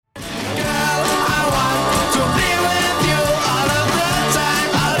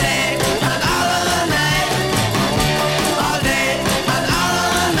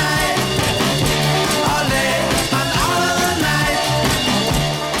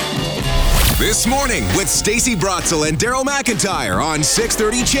This morning with Stacey Brotzel and Daryl McIntyre on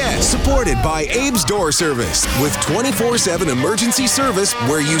 630 CHED. Supported by Abe's Door Service with 24/7 emergency service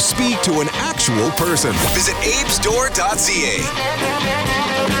where you speak to an actual person. Visit abesdoor.ca.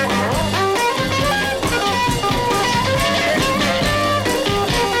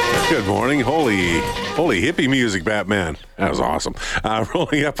 Good morning. Holy hippie music, Batman. That was awesome.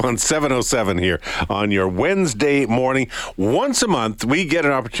 Rolling up on 7:07 here on your Wednesday morning. Once a month, we get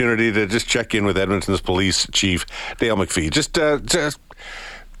an opportunity to just check in with Edmonton's Police Chief Dale McFee.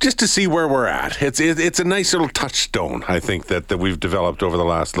 Just to see where we're at. It's a nice little touchstone, I think, that we've developed over the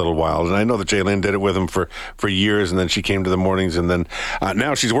last little while. And I know that Jaylyn did it with him for years, and then she came to the mornings, and then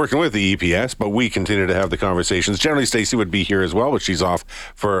now she's working with the EPS, but we continue to have the conversations. Generally, Stacey would be here as well, but she's off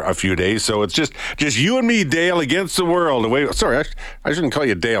for a few days. So it's just you and me, Dale, against the world. Sorry, I shouldn't call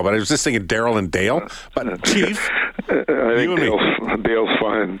you Dale, but I was just thinking Daryl and Dale. But Chief, I think Dale's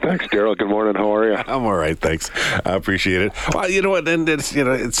fine. Thanks, Daryl. Good morning. How are you? I'm all right, thanks. I appreciate it. Well, you know what, and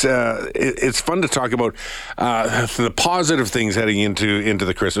it's fun to talk about the positive things heading into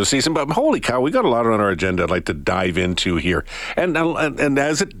the Christmas season. But holy cow, we got a lot on our agenda I'd like to dive into here, and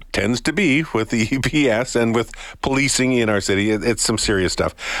as it tends to be with the EPS and with policing in our city, it's some serious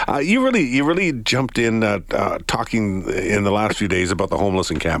stuff. You really jumped in talking in the last few days about the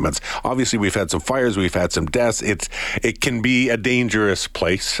homeless encampments. Obviously, we've had some fires, we've had some deaths. It can be a dangerous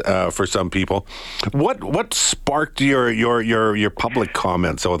place for some people. What sparked your public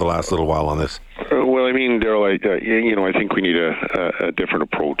comments over the last little while on this? Well, I mean, Daryl, I think we need a different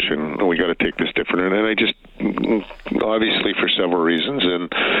approach, and we got to take this different. And I just, obviously, for several reasons,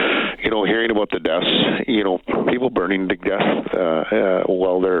 and hearing about the deaths, people burning to death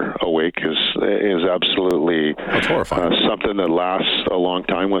while they're awake is absolutely something that lasts a long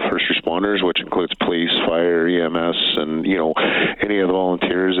time with first responders, which includes police, fire, EMS, and any of the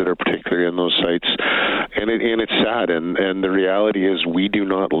volunteers that are particularly in those sites. And it's sad, and the reality is we do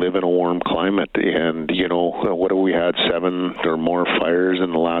not live in a warm climate. And what have we had? 7 or more fires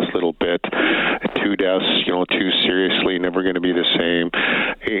in the last little bit, 2 deaths, 2 seriously, never going to be the same.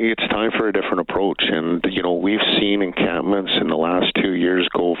 It's time for a different approach. And we've seen encampments in the last 2 years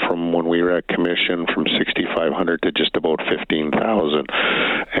go from when we were at commission from 6,500 to just about 15,000.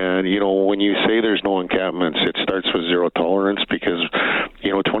 And when you say there's no encampments, it starts with zero tolerance, because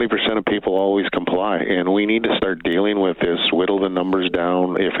 20% of people always comply, and we need to start dealing with this, whittle the numbers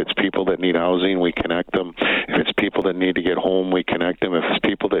down. If it's people that need housing, we connect them. If it's people that need to get home, we connect them. If it's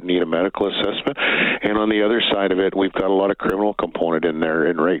people that need a medical assessment. And on the other side of it, we've got a lot of criminal component in there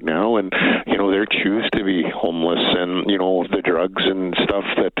and right now, and they choose to be homeless, and the drugs and stuff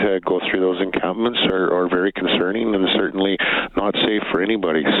that go through those encampments are very concerning and certainly not safe for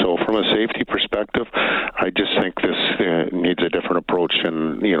anybody. So from a safety perspective, I just think this needs a different approach,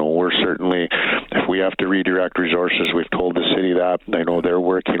 and we're certainly, if we have to redirect resources, we've told the city that. I know they're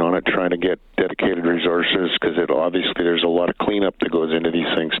working on it, trying to get dedicated resources, because obviously there's a lot of cleanup that goes into these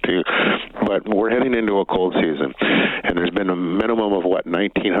things too. But we're heading into a cold season, and there's been a minimum of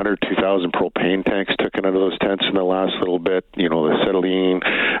 1,900, 2,000 propane tanks taken out of those tents in the last little bit. The acetylene.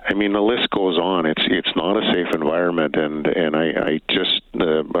 I mean, the list goes on. It's not a safe environment, and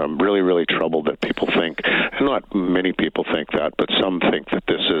I'm really, really troubled that people think, and not many people think that, but some think that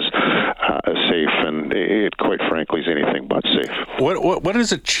this is safe, and it quite frankly is anything but safe. What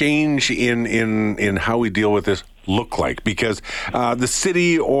does a change in how we deal with this look like? Because the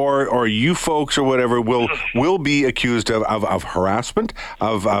city or you folks or whatever will be accused of harassment,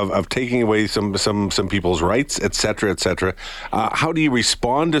 of taking away some people's rights, et cetera, et cetera. How do you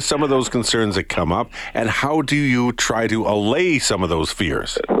respond to some of those concerns that come up, and how do you try to allay some of those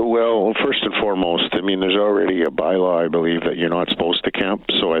fears? Well, first and foremost, I mean, there's already a bylaw, I believe, that you're not supposed to camp.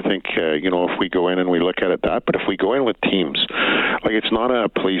 So I think, if we go in and we look at it but if we go in with teams, like, it's not a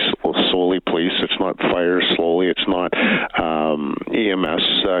solely police, it's not fire slowly, it's not EMS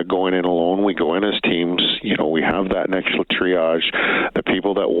going in alone. We go in as teams. We have that initial triage. The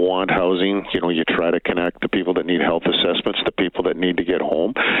people that want housing, you try to connect the people that need health assessments, the people that need to get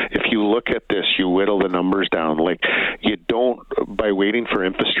home. If you look at this, you whittle the numbers down. Like, you don't, by waiting for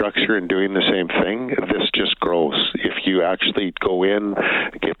infrastructure and doing the same thing, this just grows. If you actually go in,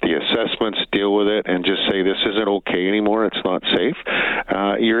 get the assessments, deal with it, and just say this isn't okay anymore, it's not safe,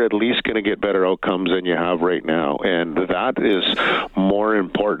 you're at least going to get better outcomes than you have right now. And that is more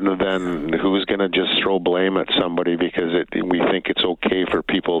important than who's going to just throw blame at somebody because we think it's okay for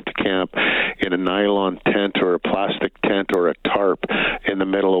people to camp in a nylon tent or a plastic tent or a tarp in the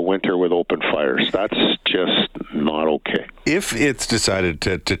middle of winter with open fires. That's just not okay. If it's decided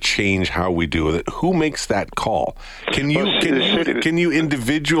to change how we do it, who makes that call? Can you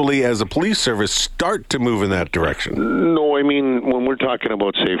individually, as a police service, start to move in that direction? No, I mean, when we're talking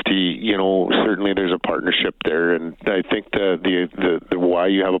about safety, certainly there's a partnership there, and I think the why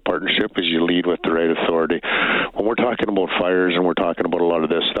you have a partnership is you lead with the right authority. When we're talking about fires and we're talking about a lot of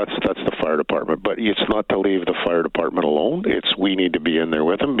this, that's the fire department, but it's not to leave the fire department alone. It's we need to be in there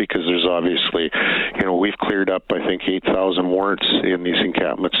with them, because there's obviously, we've cleared up, I think, 8,000 warrants in these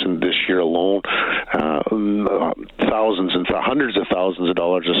encampments, and this year alone, thousands and hundreds of thousands of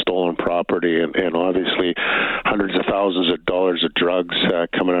dollars of stolen property, and obviously hundreds of thousands of dollars of drugs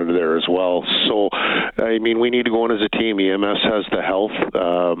coming out of there as well. So, I mean, we need to go in as a team. EMS has the health,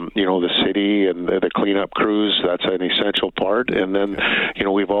 the city and the cleanup crews. That's an essential part. And then,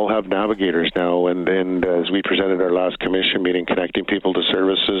 we've all have navigators now. And as we presented our last commission meeting, connecting people to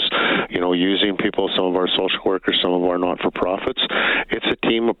services, using people, some of our social workers, some of our not-for-profits. It's a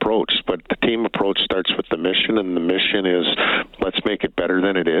team approach, but the team approach starts with the mission, and the mission is let's make it better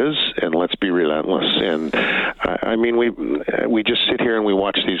than it is, and let's be relentless. And I mean, we just sit here and we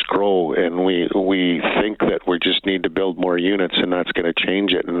watch these grow, and we think that we just need to build more units, and that's going to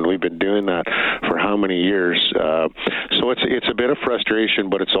change it. And we've been doing that for how many years? So it's a bit of frustration,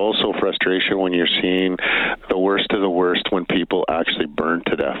 but it's also frustration when you're seeing the worst of the worst when people actually burn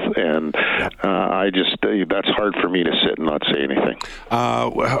to death. And that's hard for me to sit and not say anything.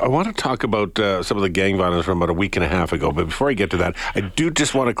 I want to talk about some of the gang violence from about a week and a half ago, but before I get to that, I do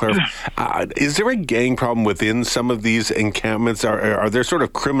just want to clarify, is there a gang problem within some of these encampments? Are there sort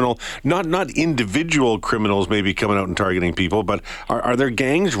of criminal, not individual criminals maybe coming out and targeting people, but are there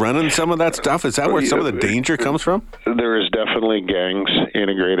gangs running some of that stuff? Is that where some of the danger comes from? There is definitely gangs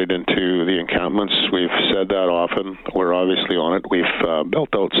integrated into the encampments. We've said that often. We're obviously on it. We've built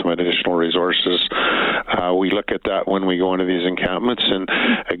out some additional resources. We look at that when we go into these encampments, and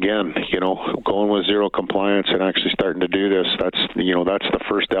again, going with zero compliance and actually starting to do this, that's the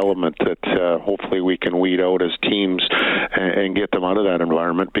first element that hopefully we can weed out as teams and get them out of that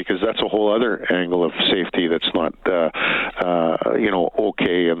environment, because that's a whole other angle of safety that's not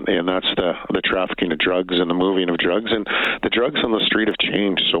okay, and that's the trafficking of drugs and the moving of drugs. And the drugs on the street have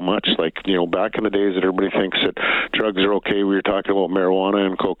changed so much. Like, back in the days that everybody thinks that drugs are okay, we were talking about marijuana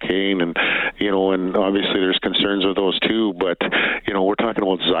and cocaine, and and obviously there's concerns with those too, but we're talking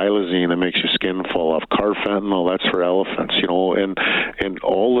about xylazine that makes your skin fall off, carfentanil, that's for elephants, and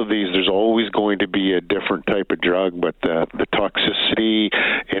all of these, there's always going to be a different type of drug, but the toxicity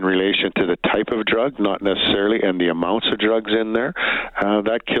in relation to the type of drug, not necessarily, and the amounts of drugs in there,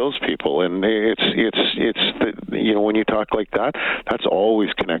 that kills people. And when you talk like that, that's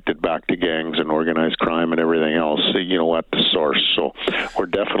always connected back to gangs and organized crime and everything else, at the source. So we're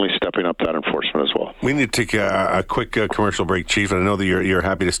definitely stepping up that enforcement as well. We need to take a quick commercial break, Chief, and I know that you're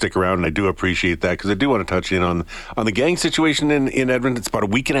happy to stick around, and I do appreciate that, because I do want to touch in on the gang situation in Edmonton. It's about a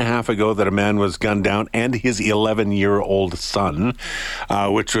week and a half ago that a man was gunned down, and his 11-year-old son,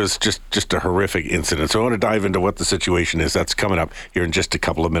 which was just a horrific incident. So I want to dive into what the situation is. That's coming up here in just a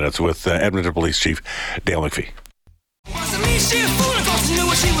couple of minutes with Edmonton Police Chief Dale McFee. Wasn't me, she a fool, of course she knew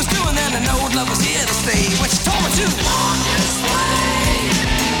what she was doing, and an old love was here to stay, when she told me to. On this way,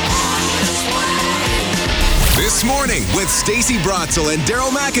 on this way. This Morning with Stacey Brotzel and Daryl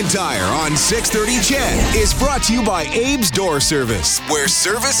McIntyre on 630 CHED is brought to you by Abe's Door Service, where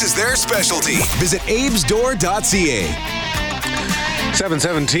service is their specialty. Visit abesdoor.ca.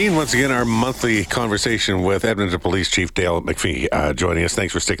 7:17, once again, our monthly conversation with Edmonton Police Chief Dale McFee joining us.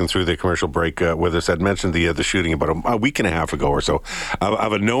 Thanks for sticking through the commercial break with us. I'd mentioned the shooting about a week and a half ago or so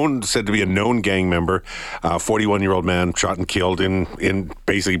of said to be a known gang member, 41-year-old man shot and killed in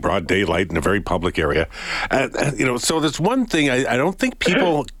basically broad daylight in a very public area. So there's one thing I don't think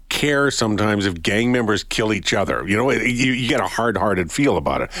people care sometimes if gang members kill each other. You get a hard-hearted feel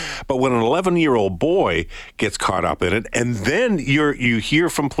about it. But when an 11-year-old boy gets caught up in it, and then you hear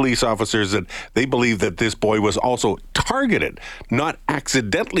from police officers that they believe that this boy was also targeted, not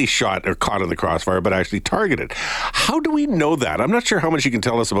accidentally shot or caught in the crossfire, but actually targeted. How do we know that? I'm not sure how much you can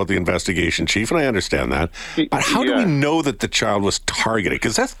tell us about the investigation, Chief, and I understand that. But how do we know that the child was targeted?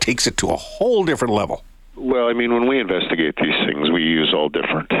 Because that takes it to a whole different level. Well, I mean, when we investigate these things, we use all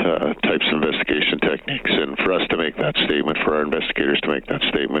different types of investigation techniques. And for us to make that statement, for our investigators to make that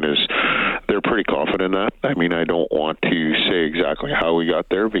statement, is they're pretty confident in that. I mean, I don't want to say exactly how we got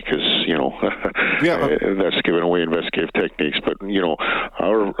there because, that's giving away investigative techniques. But,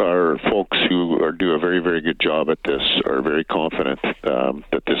 our folks who do a very, very good job at this are very confident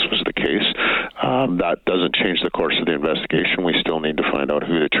that this was the case. That doesn't change the course of the investigation. We still need to find out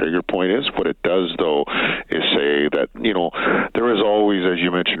who the trigger point is. What it does, though, is say that, there is always, as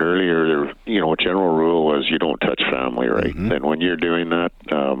you mentioned earlier, a general rule is you don't touch family, right? Mm-hmm. And when you're doing that,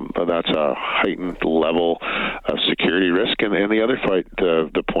 that's a heightened level of security risk. And the other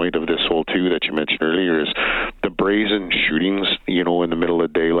the point of this whole, too, that you mentioned earlier is the brazen shootings, in the middle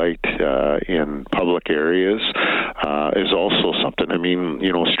of daylight in public areas is also something. I mean,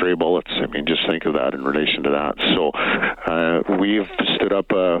 stray bullets. I mean, just think of that in relation to that. So we've stood up,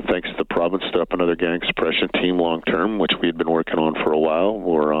 thanks to the province, stood up another gang suppression team long term, which we had been working on for a while.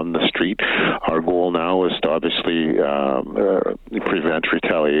 We're on the street. Our goal now is to obviously prevent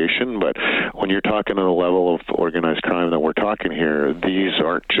retaliation. But when you're talking on the level of organized crime that we're talking here, these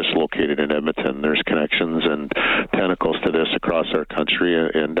aren't just located in Edmonton. There's connections and tentacles to this across our country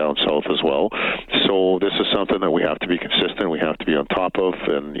and down south as well. So this is something that we have to be consistent. We have to be on top of,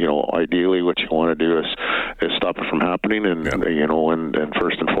 and ideally, what you want to do is stop it from happening. And and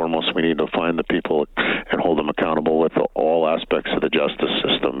first and foremost, we need to find the people and hold them accountable with all aspects of the justice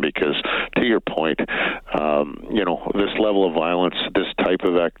system. Because to your point, this level of violence, this type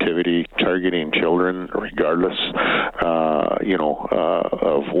of activity, targeting children, regardless,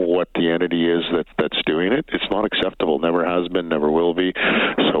 of what the entity is that's doing it, it's not acceptable. Never has been, never will be.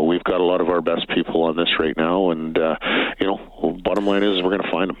 So we've got a lot of our best people on this right now, and bottom line is we're going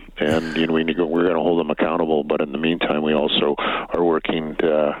to find them, and we're going to hold them accountable. But in the meantime, we also are working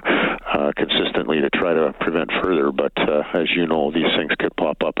consistently to try to prevent further. But as you know, these things could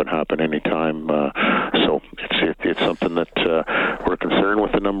pop up and happen anytime. So it's something that we're concerned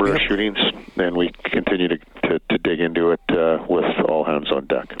with the number of shootings, and we continue to dig into it with all hands on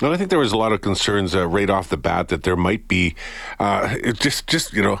deck. Well, I think there was a lot of concerns right off the bat that there might be, for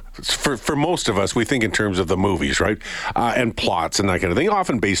most of us, we think in terms of the movies, right, and plots and that kind of thing,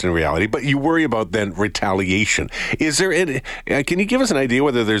 often based in reality. But you worry about then retaliation. Is there any? Can you give us an idea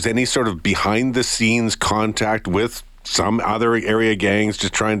whether there's any sort of behind-the-scenes contact with some other area gangs,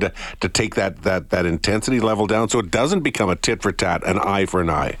 just trying to take that intensity level down so it doesn't become a tit for tat, an eye for an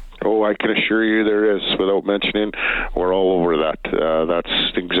eye? Oh, I can assure you there is. Without mentioning, we're all over that. That's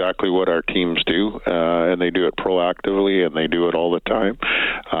exactly what our teams do, and they do it proactively, and they do it all the time.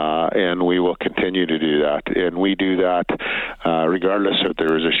 And we will continue to do that. And we do that regardless if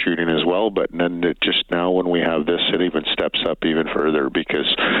there is a shooting as well. But then just now when we have this, it even steps up even further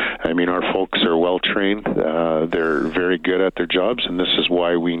because, I mean, our folks are well trained. They're very good at their jobs, and this is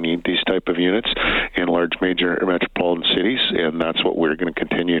why we need these type of units in large major metropolitan cities, and that's what we're going to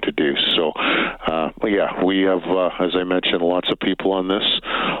continue to do. So, we have, as I mentioned, lots of people on this,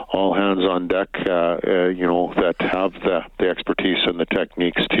 all hands on deck, that have the expertise and the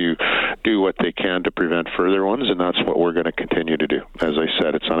techniques to do what they can to prevent further ones, and that's what we're going to continue to do. As I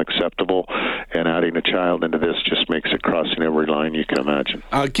said, it's unacceptable, and adding a child into this just makes it crossing every line you can imagine.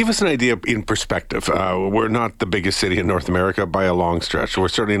 Give us an idea in perspective. We're not the biggest city in North America by a long stretch. We're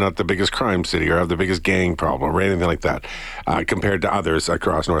certainly not the biggest crime city or have the biggest gang problem or anything like that compared to others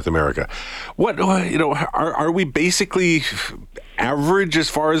across North America. What are we basically average as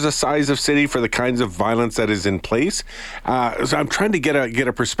far as the size of city for the kinds of violence that is in place? So I'm trying to get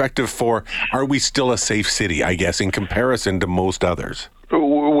a perspective for, are we still a safe city, I guess, in comparison to most others?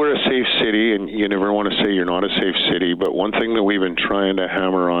 We're a safe city, and you never want to say you're not a safe city, but one thing that we've been trying to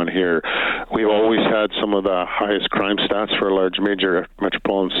hammer on here, we've always had some of the highest crime stats for a large major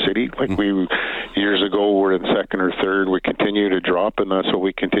metropolitan city. Like years ago, we're in second or third. We continue to drop, and that's what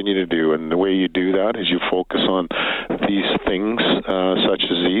we continue to do. And the way you do that is you focus on these things, such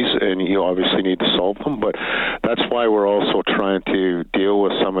as these, and you obviously need to solve them. But that's why we're also trying to deal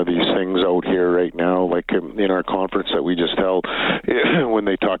with some of these things out here right now, like in our conference that we just held, when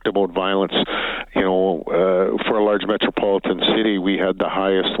they talked about violence, for a large metropolitan city, we had the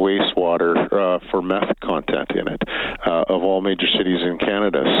highest wastewater for meth content in it of all major cities in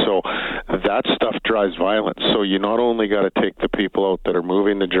Canada. So that stuff drives violence. So you not only got to take the people out that are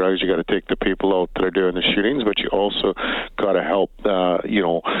moving the drugs, you got to take the people out that are doing the shootings, but you also got to help,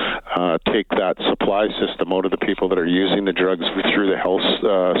 take that supply system out of the people that are using the drugs through the health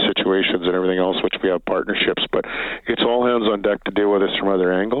situations and everything else, which we have partnerships. But it's all hands on deck to deal with this from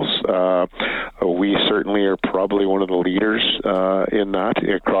other angles. We certainly are probably one of the leaders in that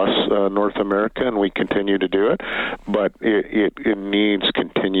across North America, and we continue to do it. But it needs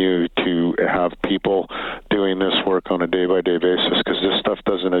continue to have people doing this work on a day-by-day basis, because this stuff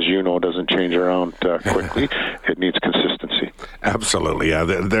doesn't change around quickly. It needs consistency. Absolutely, yeah.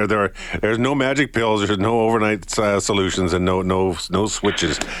 There's no magic pills. There's no overnight solutions, and no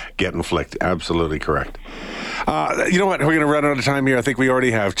switches getting flicked. Absolutely correct. You know what? We're going to run out of time here. I think we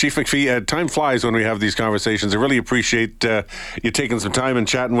already have. Chief McFee, time flies when we have these conversations. I really appreciate you taking some time and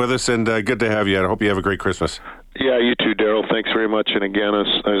chatting with us, and good to have you. I hope you have a great Christmas. Yeah, you too, Daryl. Thanks very much. And again, as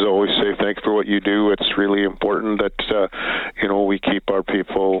I always say, thanks for what you do. It's really important that we keep our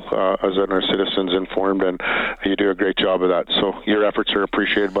people, as in our citizens, informed, and you do a great job of that. So your efforts are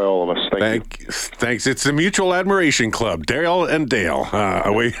appreciated by all of us. Thank you. Thanks. It's the Mutual Admiration Club, Daryl and Dale,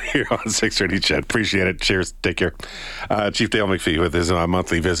 away here on 630 Ched. Appreciate it. Cheers. Take care. Chief Dale McFee with his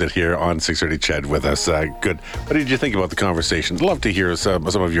monthly visit here on 630 Ched with us. Good. What did you think about the conversation? Love to hear some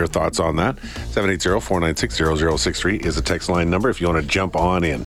of your thoughts on that. 780-496-0063 is the text line number if you want to jump on in.